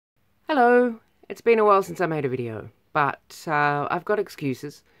Hello, it's been a while since I made a video, but I've got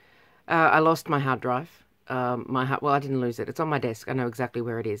excuses. I lost my hard drive. Well, I didn't lose it. It's on my desk. I know exactly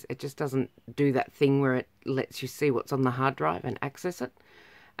where it is. It just doesn't do that thing where it lets you see what's on the hard drive and access it.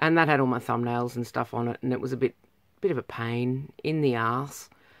 And that had all my thumbnails and stuff on it, and it was a bit of a pain in the arse.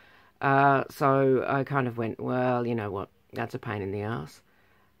 So I kind of went, well, you know what, that's a pain in the arse.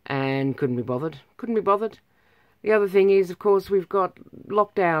 And couldn't be bothered. The other thing is, of course, we've got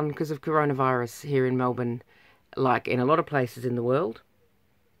lockdown because of coronavirus here in Melbourne, like in a lot of places in the world.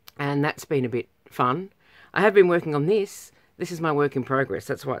 And that's been a bit fun. I have been working on this. This is my work in progress.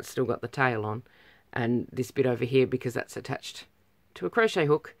 That's why it's still got the tail on. And this bit over here, because that's attached to a crochet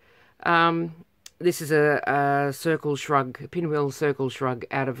hook. This is a circle shrug, a pinwheel circle shrug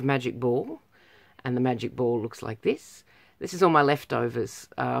out of magic ball. And the magic ball looks like this. This is all my leftovers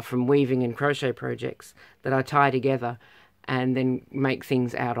from weaving and crochet projects that I tie together and then make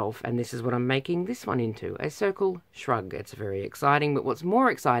things out of. And this is what I'm making this one into, a circle shrug. It's very exciting, but what's more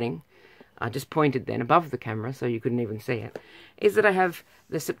exciting, I just pointed then above the camera so you couldn't even see it, is that I have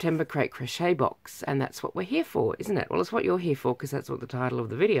the September Crate Crochet box, and that's what we're here for, isn't it? Well, it's what you're here for because that's what the title of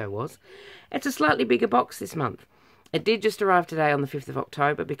the video was. It's a slightly bigger box this month. It did just arrive today on the 5th of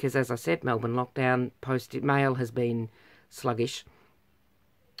October because, as I said, Melbourne lockdown, mail has been sluggish,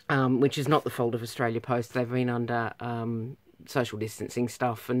 which is not the fault of Australia Post. They've been under social distancing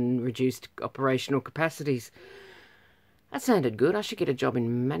stuff and reduced operational capacities. That sounded good. I should get a job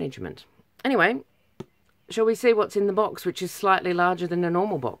in management. Anyway, shall we see what's in the box, which is slightly larger than a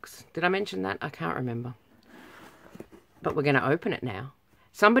normal box? Did I mention that? I can't remember. But we're going to open it now.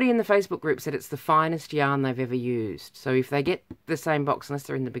 Somebody in the Facebook group said it's the finest yarn they've ever used. So if they get the same box, unless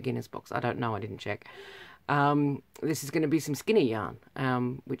they're in the beginner's box, I don't know, I didn't check. This is going to be some skinny yarn,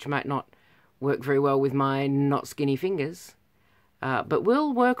 which might not work very well with my not skinny fingers, but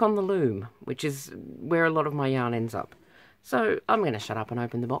will work on the loom, which is where a lot of my yarn ends up. So I'm going to shut up and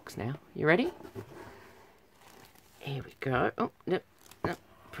open the box now. You ready? Here we go. Oh, no.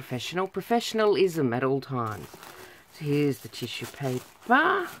 Professionalism at all times. So here's the tissue paper.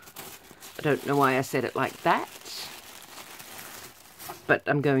 I don't know why I said it like that, but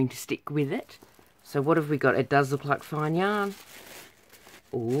I'm going to stick with it. So what have we got? It does look like fine yarn.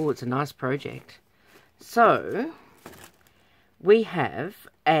 Oh, it's a nice project. So we have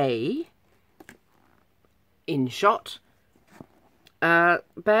a InShot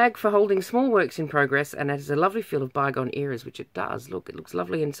bag for holding small works in progress, and it has a lovely feel of bygone eras, which it does. Look, it looks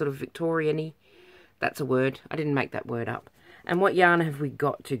lovely and sort of Victorian-y. That's a word. I didn't make that word up. And what yarn have we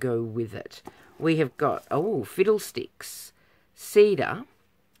got to go with it? We have got, fiddlesticks, cedar,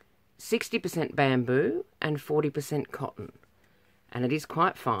 60% bamboo and 40% cotton. And it is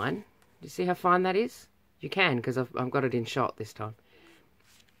quite fine. Do you see how fine that is? You can, because I've got it in shot this time.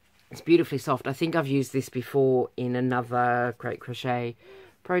 It's beautifully soft. I think I've used this before in another Crate Crochet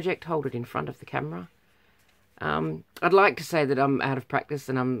project. Hold it in front of the camera. I'd like to say that I'm out of practice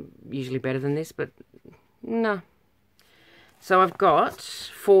and I'm usually better than this, but no. So I've got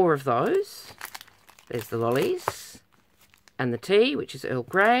 4 of those. There's the lollies and the tea, which is Earl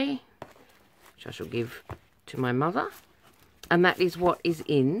Grey, which I shall give to my mother. And that is what is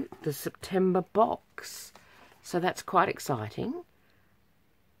in the September box. So that's quite exciting.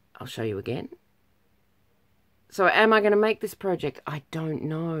 I'll show you again. So am I going to make this project? I don't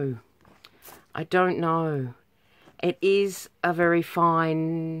know. I don't know. It is a very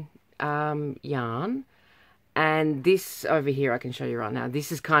fine yarn. And this over here, I can show you right now.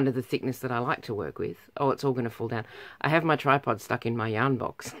 This is kind of the thickness that I like to work with. Oh, it's all going to fall down. I have my tripod stuck in my yarn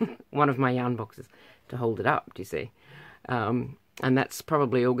box. One of my yarn boxes to hold it up, do you see? And that's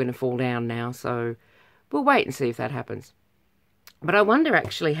probably all going to fall down now. So we'll wait and see if that happens. But I wonder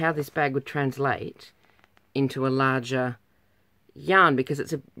actually how this bag would translate into a larger yarn, because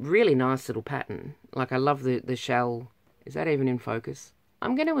it's a really nice little pattern. Like, I love the shell. Is that even in focus?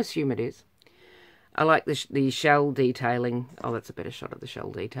 I'm going to assume it is. I like the shell detailing. Oh, that's a better shot of the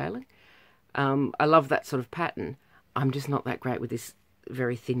shell detailing. I love that sort of pattern. I'm just not that great with this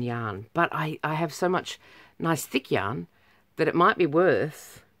very thin yarn. But I have so much nice thick yarn that it might be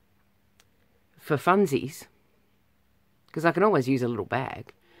worth, for funsies, because I can always use a little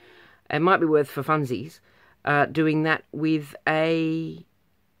bag. It might be worth for funsies doing that with a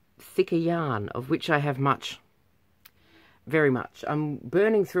thicker yarn, of which I have much. Very much. I'm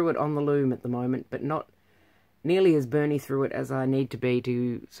burning through it on the loom at the moment, but not nearly as burny through it as I need to be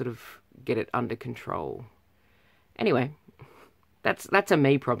to sort of get it under control. Anyway, that's a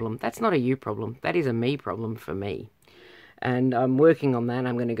me problem. That's not a you problem. That is a me problem for me. And I'm working on that.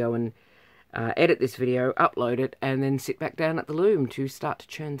 I'm going to go and edit this video, upload it, and then sit back down at the loom to start to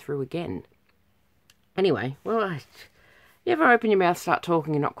churn through again. Anyway, well, you ever open your mouth, start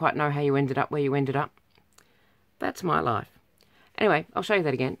talking, and not quite know how you ended up where you ended up? That's my life. Anyway, I'll show you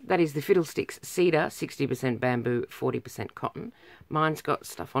that again. That is the Fiddlesticks Cedar, 60% bamboo, 40% cotton. Mine's got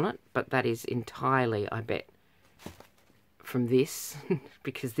stuff on it, but that is entirely, I bet, from this,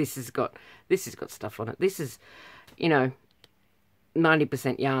 because this has got stuff on it. This is, you know,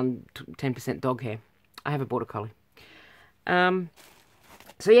 90% yarn, 10% dog hair. I have a border collie.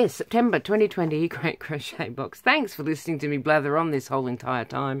 So yes, September 2020 Great Crochet Box. Thanks for listening to me blather on this whole entire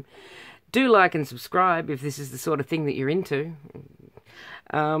time. Do like and subscribe if this is the sort of thing that you're into.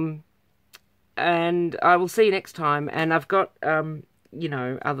 And I will see you next time. And I've got, you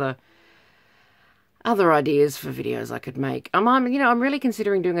know, other ideas for videos I could make. I'm really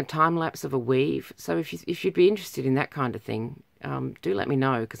considering doing a time lapse of a weave. So if you'd be interested in that kind of thing, do let me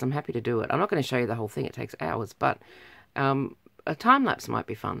know, because I'm happy to do it. I'm not going to show you the whole thing; it takes hours. But a time lapse might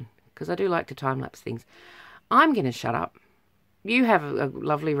be fun, because I do like to time lapse things. I'm going to shut up. You have a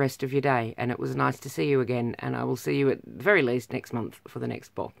lovely rest of your day, and it was nice to see you again, and I will see you at the very least next month for the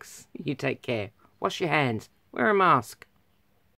next box. You take care. Wash your hands. Wear a mask.